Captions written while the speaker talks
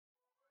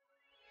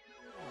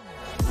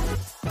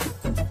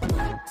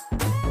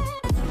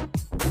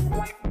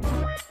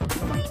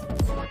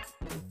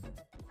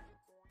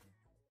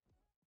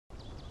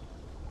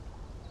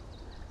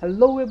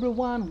Hello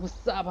everyone,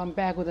 what's up? I'm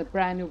back with a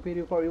brand new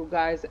video for you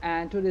guys,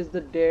 and today's the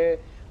day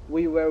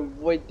we were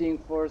waiting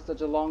for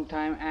such a long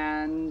time.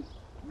 And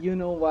you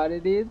know what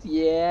it is?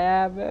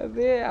 Yeah,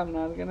 baby, I'm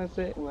not gonna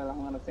say, well,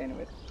 I'm gonna say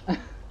anyways.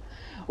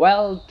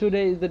 Well,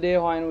 today is the day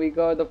when we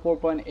got the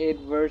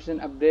 4.8 version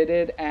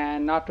updated,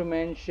 and not to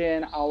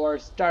mention our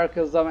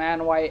Starchasm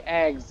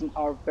Nyx,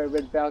 our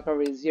favorite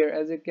Valkyrie, is here.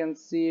 As you can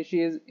see,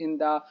 she is in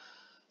the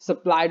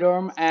supply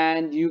dorm,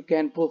 and you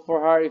can pull for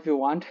her if you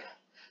want.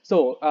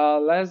 So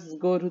let's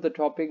go to the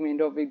main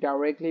topic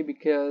directly,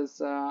 because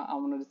I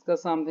want to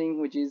discuss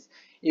something, which is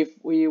if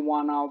we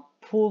wanna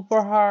pull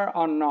for her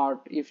or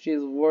not, if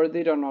she's worth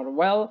it or not.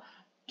 Well,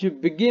 to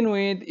begin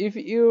with, if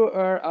you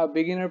are a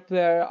beginner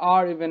player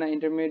or even an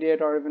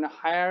intermediate or even a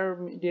higher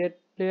intermediate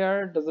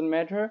player, doesn't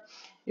matter.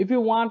 If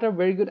you want a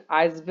very good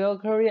ice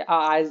Valkyrie, a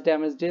ice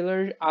damage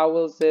dealer, I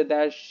will say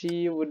that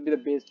she would be the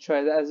best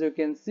choice. As you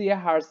can see,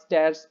 her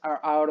stats are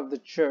out of the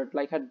chart.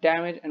 Like, her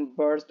damage and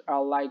burst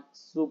are like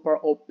super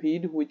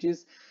OP'd, which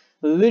is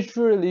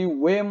literally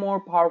way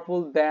more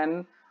powerful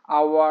than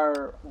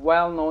our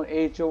well-known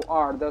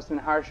HOR, that's in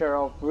her share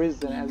of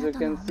reason. As you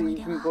can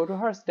see, if we go to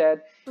her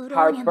stat,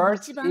 her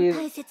burst is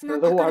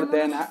lower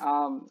than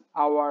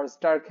our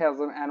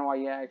Starchasm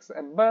Nyx,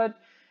 but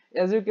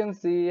as you can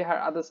see,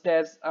 her other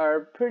stats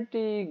are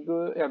pretty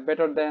good,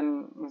 better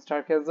than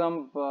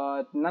Starchasm,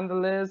 but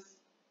nonetheless,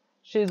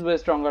 she's way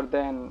stronger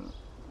than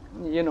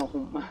you know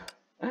whom.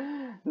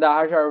 The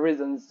harsher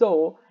reason.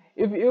 So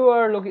if you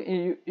are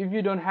looking, if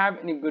you don't have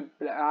any good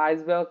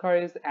ice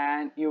Valkyries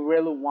and you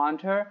really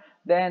want her,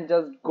 then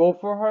just go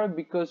for her,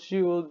 because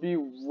she will be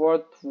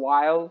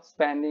worthwhile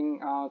spending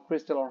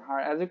crystal on her.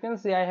 As you can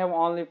see, I have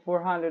only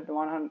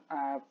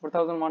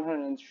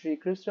 4103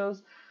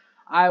 crystals.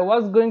 I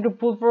was going to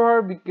pull for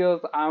her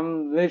because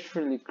I'm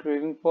literally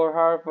craving for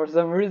her. For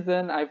some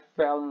reason, I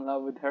fell in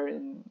love with her. I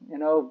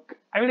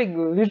mean, like,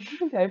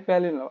 literally, I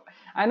fell in love.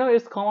 I know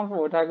it's common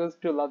for otakus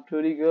to love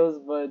 2D girls,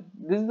 but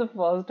this is the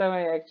first time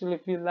I actually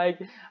feel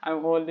like I'm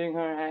holding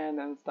her hand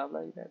and stuff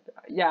like that.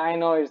 Yeah, I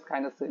know it's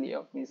kind of silly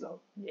of me, so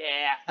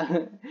yeah.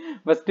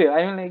 But still,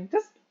 I mean, like,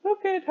 just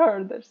look at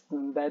her.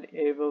 That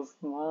evil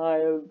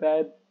smile.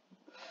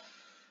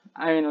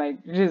 I mean,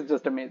 like, she's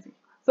just amazing.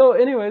 So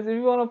anyways, if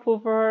you want to pull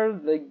for her,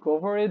 like, go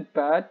for it.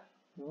 But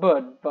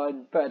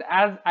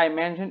as I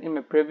mentioned in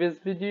my previous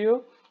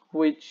video,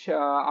 which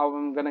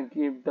I'm gonna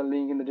give the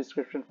link in the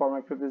description for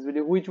my previous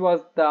video, which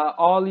was the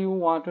all you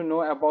want to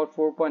know about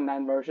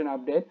 4.9 version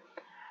update,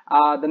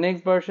 the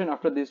next version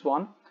after this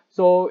one.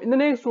 So in the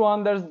next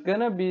one, there's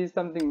gonna be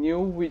something new,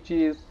 which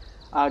is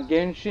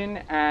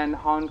Genshin and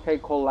Honkai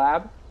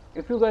collab.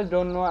 If you guys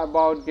don't know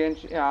about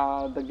Genshin,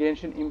 the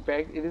Genshin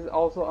Impact, it is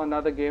also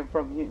another game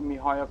from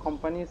miHoYo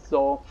company.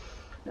 So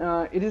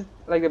it is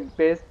like the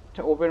best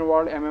open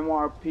world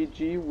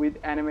MMORPG with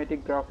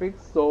animated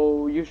graphics.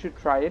 So you should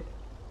try it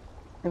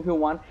if you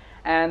want.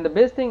 And the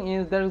best thing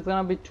is there's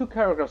gonna be two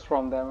characters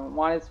from them.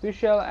 One is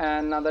Fischl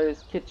and another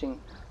is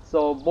Kitching.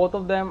 So both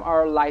of them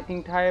are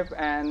lighting type,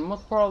 and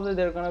most probably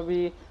they're gonna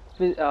be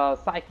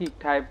psychic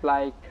type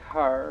like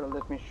her.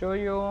 Let me show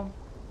you.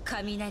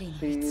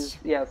 She's,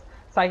 yes,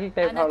 psychic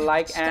type her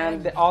like,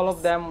 and all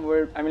of them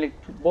will, I mean, like,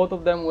 both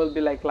of them will be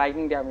like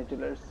lightning damage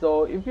dealers.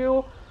 So if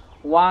you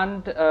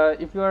want,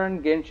 if you are a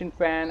Genshin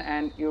fan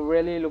and you're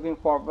really looking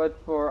forward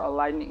for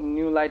a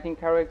new lightning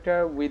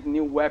character with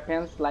new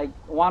weapons, like,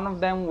 one of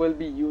them will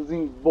be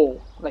using bow,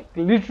 like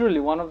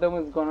literally one of them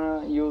is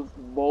gonna use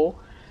bow,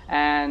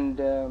 and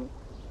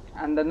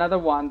another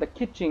one, the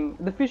Kitching,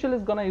 the Fischl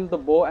is gonna use the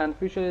bow, and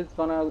Fischl is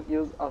gonna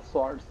use a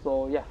sword.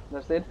 So yeah,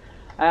 that's it.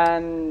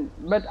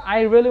 But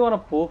I really want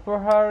to pull for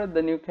her,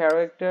 the new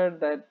character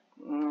that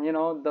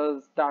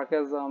does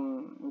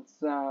Starchasm, it's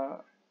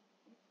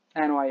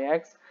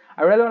Nyx.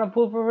 I really want to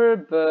pull for her,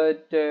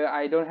 but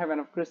I don't have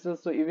enough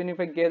crystals. So even if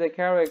I get a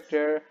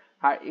character,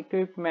 her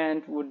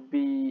equipment would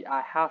be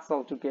a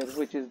hassle to get,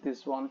 which is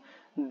this one,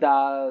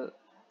 the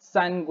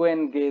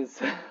Sanguine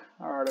Gaze,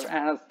 or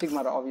and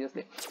Stigmata,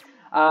 obviously.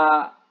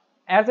 Uh,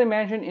 as I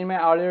mentioned in my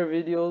earlier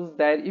videos,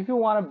 that if you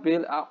want to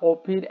build a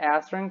OP'd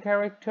S-rank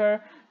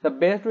character, the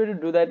best way to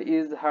do that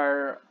is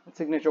her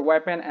signature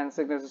weapon and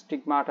signature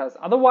stigmatas.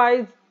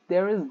 Otherwise,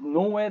 there is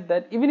no way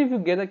that even if you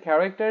get a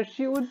character,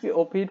 she would be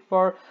OP'd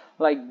for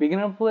like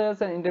beginner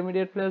players and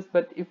intermediate players.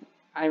 But if,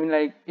 I mean,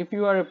 like, if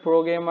you are a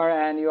pro gamer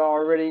and you are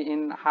already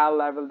in high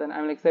level, then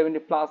I'm like 70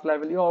 plus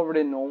level, you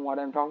already know what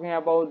I'm talking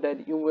about,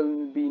 that you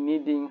will be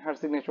needing her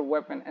signature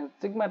weapon and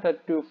stigmata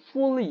to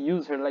fully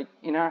use her, like,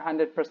 in her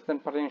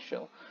 100%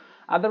 potential.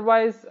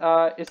 Otherwise,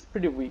 it's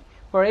pretty weak.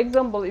 For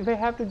example, if I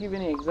have to give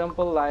any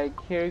example, like,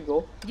 here you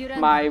go,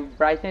 my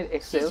Bright Knight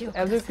Excels,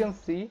 as you can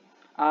see,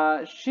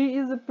 she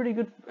is a pretty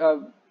good,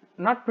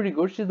 not pretty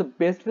good, she's the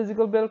best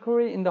physical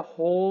Valkyrie in the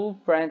whole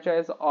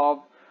franchise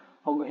of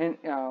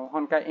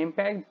Honkai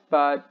Impact.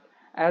 But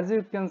as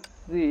you can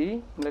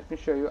see, let me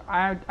show you,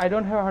 I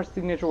don't have her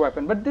signature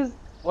weapon, but this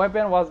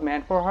weapon was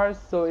meant for her,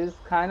 so it's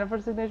kind of her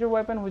signature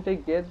weapon, which I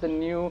get the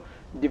new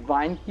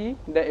divine key,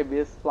 the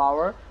abyss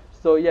flower.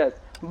 So yes,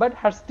 but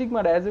her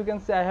stigmata, as you can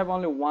see, I have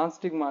only one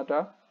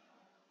stigmata,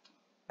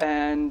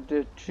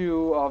 and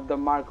two of the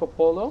Marco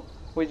Polo,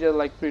 which are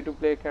like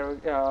free-to-play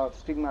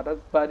stigmatas.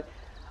 But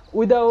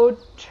without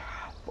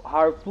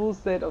her full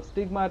set of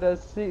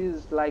stigmatas, she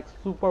is like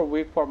super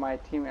weak for my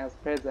team as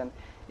present.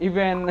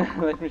 Even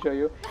let me show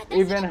you.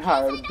 Even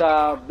her,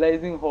 the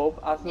Blazing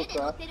Hope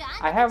Asuka,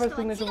 I have her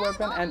signature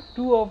weapon and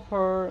two of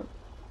her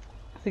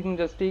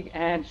signature stick,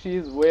 and she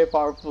is way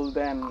powerful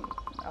than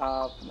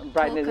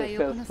Brightness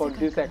Excels for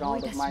this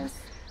account of mine.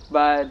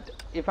 But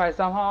if I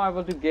somehow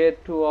able to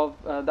get two of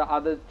the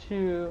other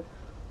two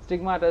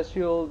stigmata,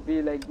 she'll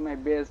be like my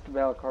best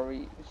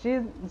Valkyrie.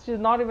 She's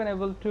not even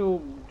able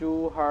to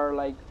do her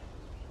like,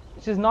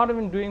 she's not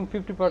even doing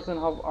 50%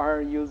 of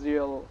our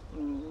usual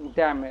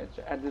damage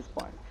at this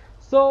point.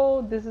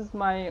 So this is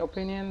my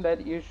opinion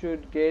that you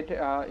should get,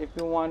 if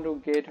you want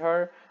to get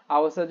her, I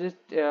would suggest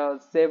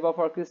save up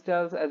her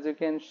crystals. As you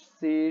can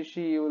see,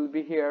 she will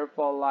be here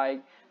for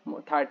like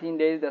 13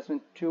 days, that's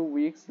been 2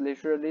 weeks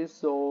literally.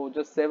 So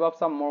just save up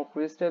some more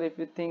crystal if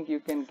you think you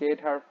can get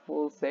her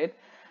full set.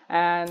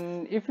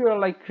 And if you're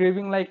like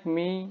craving like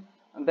me,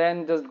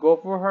 then just go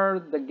for her.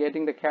 The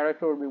getting the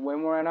character will be way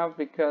more enough,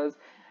 because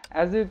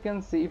as you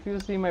can see, if you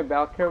see my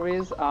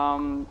Valkyries,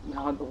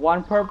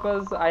 one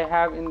purpose I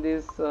have in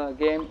this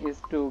game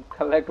is to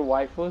collect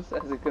waifus.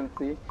 As you can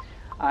see,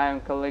 I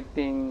am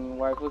collecting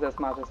waifus as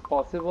much as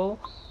possible.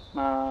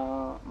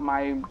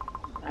 My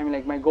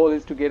goal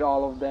is to get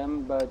all of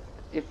them. But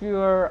if you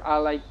are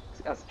like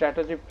a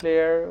strategy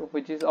player,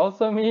 which is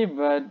also me,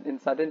 but in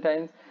certain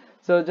times,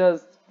 so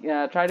just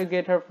try to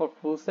get her for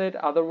full set.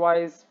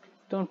 Otherwise,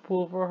 don't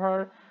pull for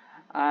her.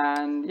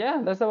 And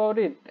yeah, that's about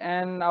it.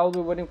 And I'll be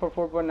waiting for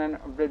 4.9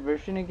 update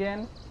version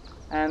again,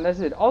 and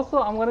that's it.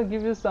 Also, I'm gonna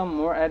give you some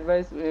more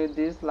advice with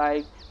this.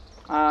 Like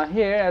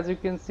here, as you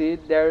can see,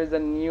 there is a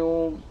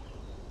new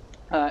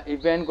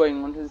event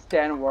going on, to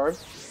Stan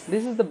Wars.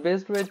 This is the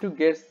best way to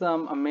get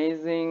some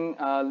amazing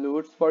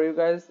loots for you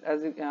guys.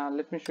 As you,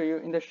 let me show you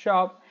in the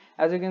shop.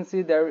 As you can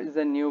see, there is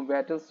a new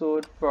battle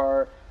suit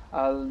for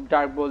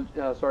Dark Bolt,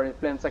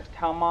 Flame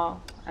Saktama,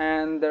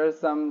 and there's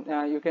some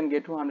you can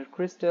get 200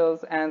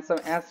 crystals and some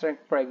S rank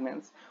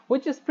fragments,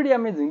 which is pretty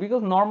amazing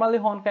because normally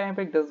Honkai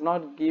Impact does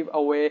not give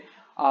away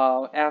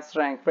S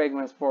rank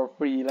fragments for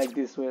free like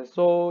this way.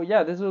 So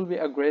yeah, this will be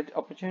a great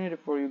opportunity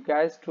for you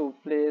guys to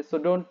play, so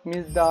don't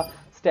miss the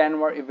Stan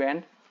War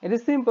event. It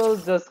is simple,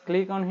 just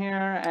click on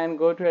here and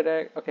go to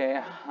attack.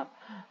 Okay,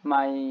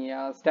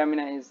 my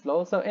stamina is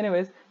low, so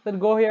anyways, then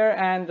go here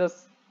and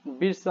just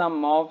beat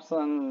some mobs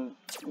and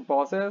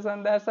bosses,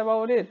 and that's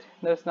about it.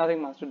 There's nothing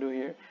much to do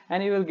here,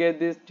 and you will get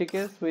these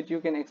tickets which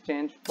you can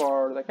exchange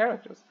for the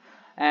characters.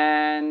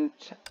 And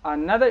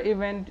another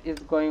event is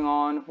going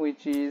on,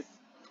 which is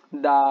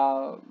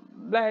the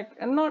black,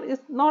 and not,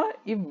 it's not an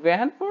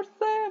event per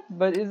se,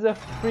 but it's a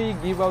free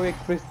giveaway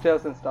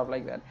crystals and stuff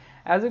like that.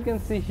 As you can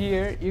see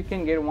here, you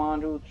can get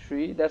 1 2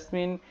 3, that's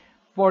mean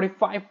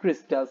 45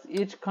 crystals.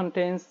 Each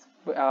contains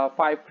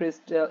 5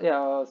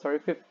 crystal,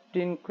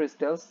 15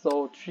 crystals,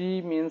 so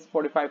 3 means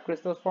 45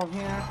 crystals from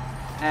here.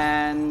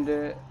 And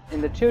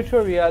in the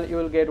tutorial you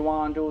will get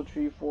 1 2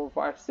 3 4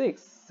 5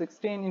 6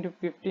 16 into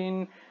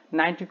 15,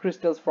 90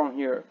 crystals from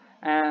here.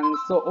 And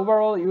so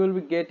overall you will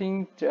be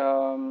getting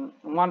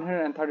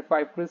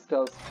 135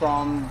 crystals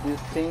from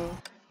this thing,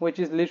 which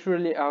is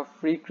literally a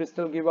free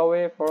crystal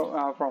giveaway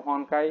for from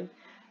Honkai.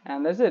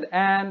 And that's it.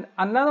 And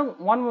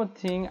one more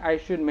thing I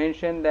should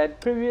mention,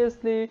 that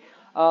previously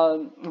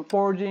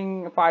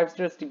forging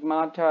 5-star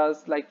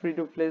stigmatas, like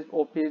free-to-play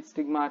OP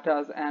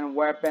stigmatas and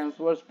weapons,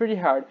 was pretty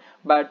hard,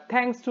 but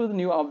thanks to the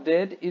new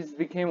update it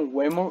became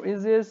way more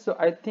easier. So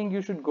I think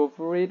you should go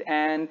for it.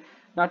 And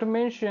not to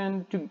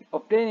mention, to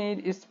obtain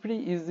it is pretty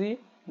easy.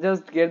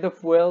 Just get the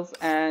fuels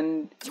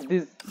and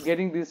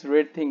getting this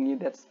red thingy,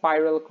 that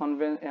spiral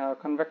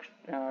convectron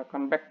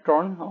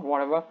or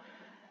whatever.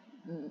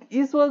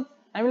 This was,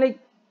 I mean, like,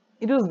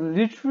 it was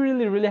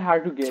literally really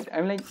hard to get.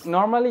 I mean, like,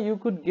 normally you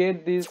could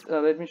get this,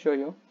 let me show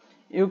you.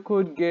 You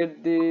could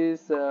get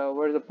this,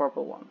 where's the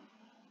purple one?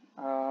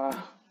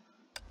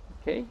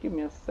 Okay, give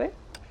me a sec.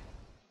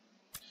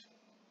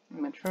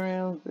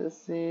 Materials,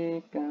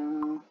 basic,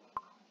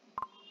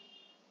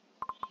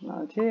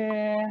 not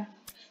here.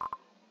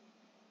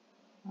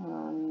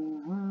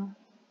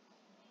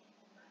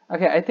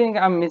 Okay, I think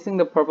I'm missing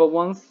the purple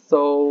ones,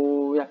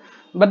 so yeah.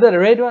 But the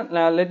red one,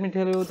 let me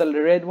tell you, the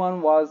red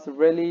one was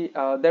really,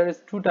 there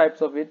is 2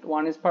 types of it.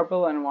 One is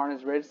purple and one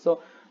is red.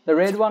 So the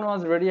red one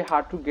was really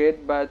hard to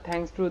get, but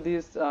thanks to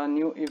this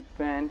new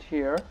event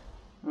here,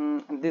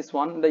 this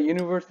one, the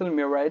Universal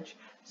Mirage.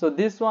 So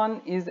this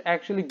one is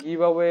actually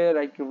giveaway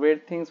like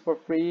red things for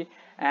free.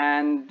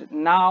 And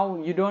now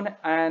you don't,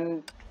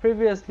 and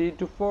previously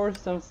to forge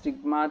some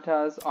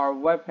stigmatas or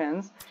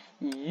weapons,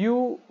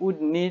 you would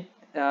need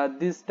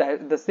this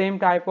type, the same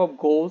type of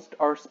ghost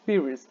or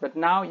spirits. But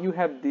now you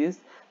have this,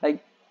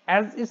 like,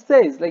 as it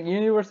says, like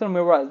Universal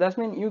Mirage. That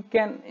means you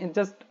can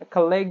just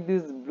collect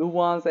these blue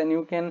ones and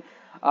you can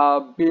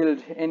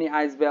build any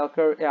ice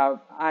Valkyrie,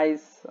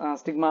 ice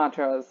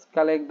stigmatas,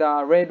 collect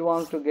the red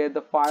ones to get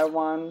the fire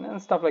one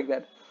and stuff like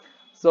that.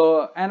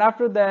 So, and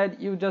after that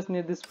you just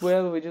need this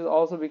whale, which is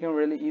also become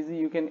really easy.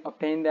 You can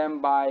obtain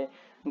them by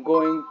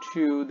going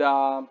to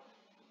the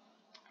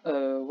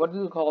what do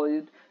you call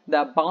it,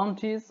 the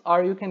bounties,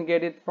 or you can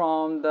get it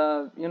from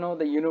the, you know,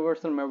 the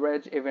universal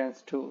mirage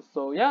events too.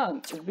 So yeah,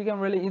 it's become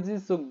really easy.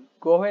 So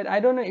go ahead. I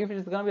don't know if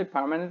it's gonna be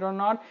permanent or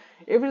not.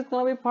 If it's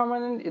gonna be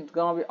permanent, it's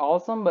gonna be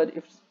awesome. But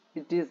if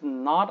it is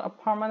not a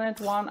permanent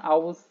one, I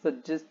would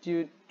suggest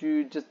you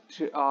to just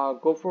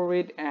go for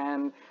it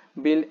and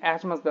build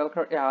as much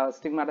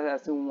stigmata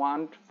as you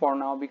want for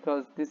now,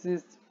 because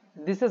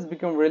this has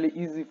become really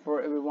easy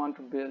for everyone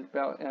to build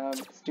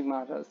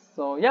stigmatas.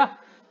 So yeah,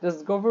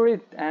 just go for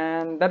it.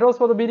 And that was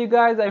for the video,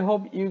 guys. I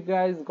hope you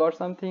guys got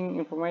something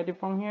informative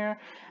from here.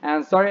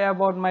 And sorry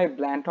about my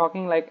bland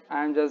talking, like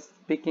I'm just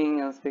speaking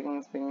and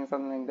speaking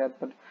something like that,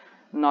 but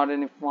not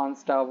any fun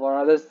stuff or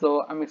others.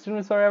 So I'm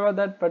extremely sorry about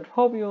that, but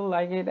hope you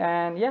like it.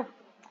 And yeah,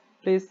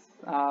 please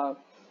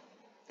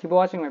keep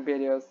watching my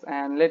videos,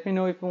 and let me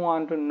know if you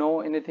want to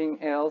know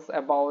anything else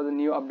about the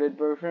new update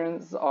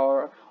versions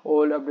or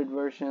old update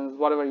versions,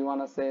 whatever you want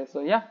to say.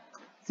 So yeah,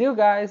 see you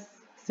guys,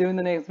 see you in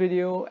the next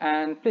video,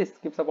 and please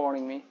keep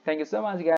supporting me. Thank you so much, guys.